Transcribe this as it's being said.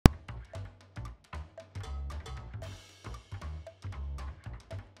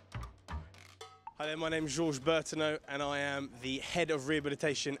Hi there, my name is Berthonneau and I am the Head of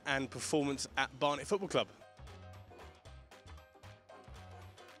Rehabilitation and Performance at Barnet Football Club.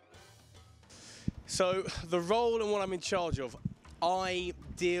 So the role and what I'm in charge of, I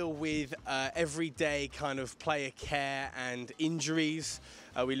deal with everyday kind of player care and injuries.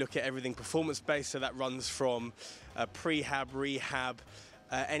 We look at everything performance-based, so that runs from prehab, rehab,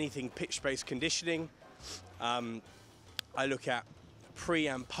 anything pitch-based conditioning. I look at pre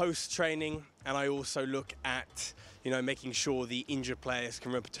and post training, and I also look at making sure the injured players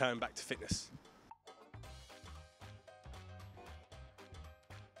can return back to fitness.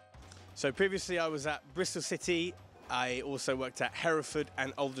 So previously I was at Bristol City. I also worked at Hereford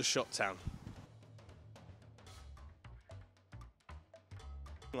and Aldershot Town.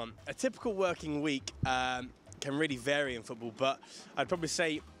 A typical working week can really vary in football, but I'd probably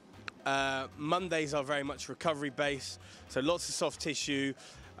say Mondays are very much recovery based, so lots of soft tissue,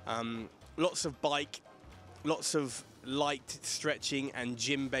 lots of bike, lots of light stretching and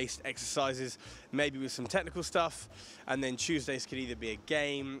gym based exercises, maybe with some technical stuff. And then Tuesdays could either be a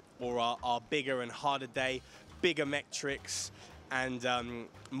game or our bigger and harder day, bigger metrics and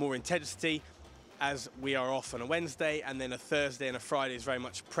more intensity, as we are off on a Wednesday. And then a Thursday and a Friday is very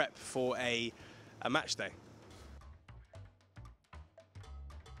much prep for a match day.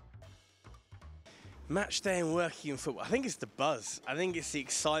 Match day and working in football, I think it's the buzz. I think it's the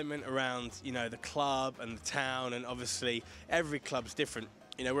excitement around, the club and the town, and obviously every club's different.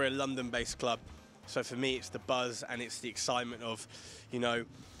 We're a London-based club, so for me it's the buzz and it's the excitement of,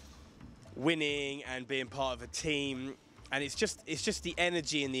 winning and being part of a team. And it's just the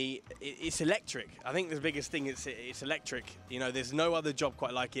energy and it's electric. I think the biggest thing is it's electric. There's no other job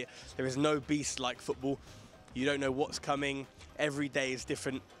quite like it. There is no beast like football. You don't know what's coming. Every day is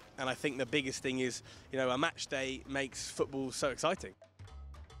different. And I think the biggest thing is, a match day makes football so exciting.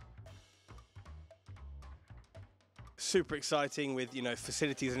 Super exciting with,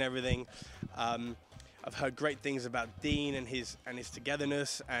 facilities and everything. I've heard great things about Dean and his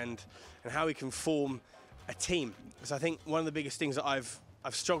togetherness and how he can form a team. Because I think one of the biggest things that I've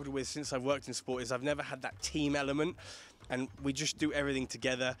struggled with since I've worked in sport is I've never had that team element, and we just do everything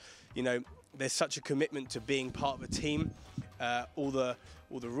together. There's such a commitment to being part of a team, all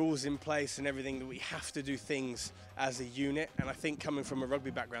the rules in place and everything, that we have to do things as a unit. And I think coming from a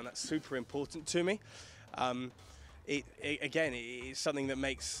rugby background, that's super important to me. It's something that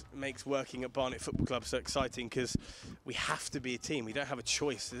makes working at Barnet Football Club so exciting, because we have to be a team. We don't have a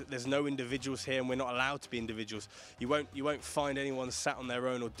choice. There's no individuals here, and we're not allowed to be individuals. You won't find anyone sat on their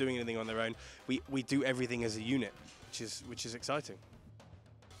own or doing anything on their own. We do everything as a unit, which is exciting.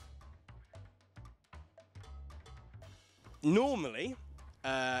 Normally,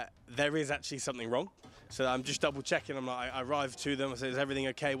 there is actually something wrong, so I'm just double checking. I arrive to them, I say, is everything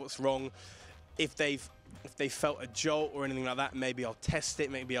okay? What's wrong? If they felt a jolt or anything like that, maybe I'll test it.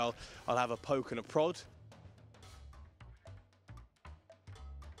 Maybe I'll have a poke and a prod.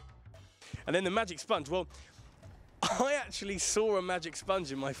 And then the magic sponge. Well, I actually saw a magic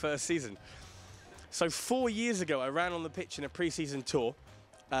sponge in my first season. So 4 years ago, I ran on the pitch in a pre-season tour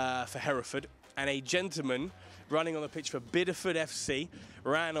for Hereford, and a gentleman running on the pitch for Bideford FC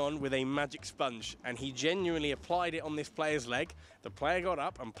ran on with a magic sponge, and he genuinely applied it on this player's leg. The player got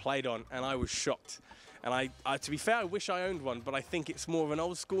up and played on, and I was shocked. And I to be fair, I wish I owned one, but I think it's more of an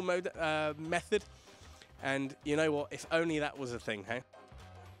old school method. And you know what? If only that was a thing, hey?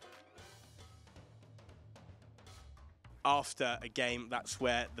 After a game, that's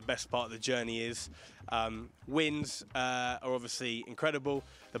where the best part of the journey is. Wins are obviously incredible.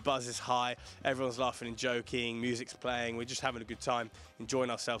 The buzz is high. Everyone's laughing and joking. Music's playing. We're just having a good time,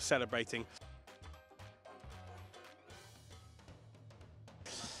 enjoying ourselves, celebrating.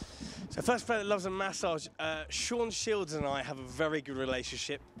 So first player that loves a massage, Sean Shields and I have a very good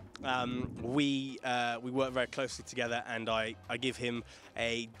relationship. We work very closely together, and I give him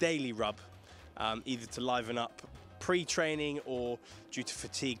a daily rub, either to liven up pre-training or due to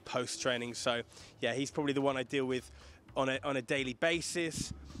fatigue post-training. So yeah, he's probably the one I deal with on a daily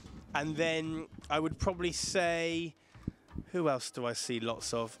basis. And then I would probably say, who else do I see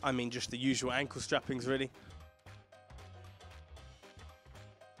lots of? I mean, just the usual ankle strappings, really.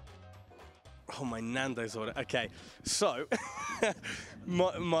 Oh, my Nando's order. Okay, so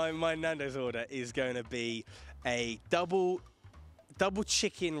my Nando's order is going to be a double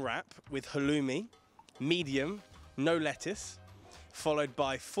chicken wrap with halloumi, medium, no lettuce, followed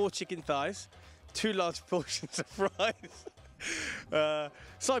by 4 chicken thighs, 2 large portions of fries,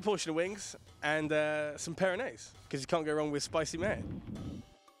 side portion of wings, and some Peronaise, because you can't go wrong with spicy mayo.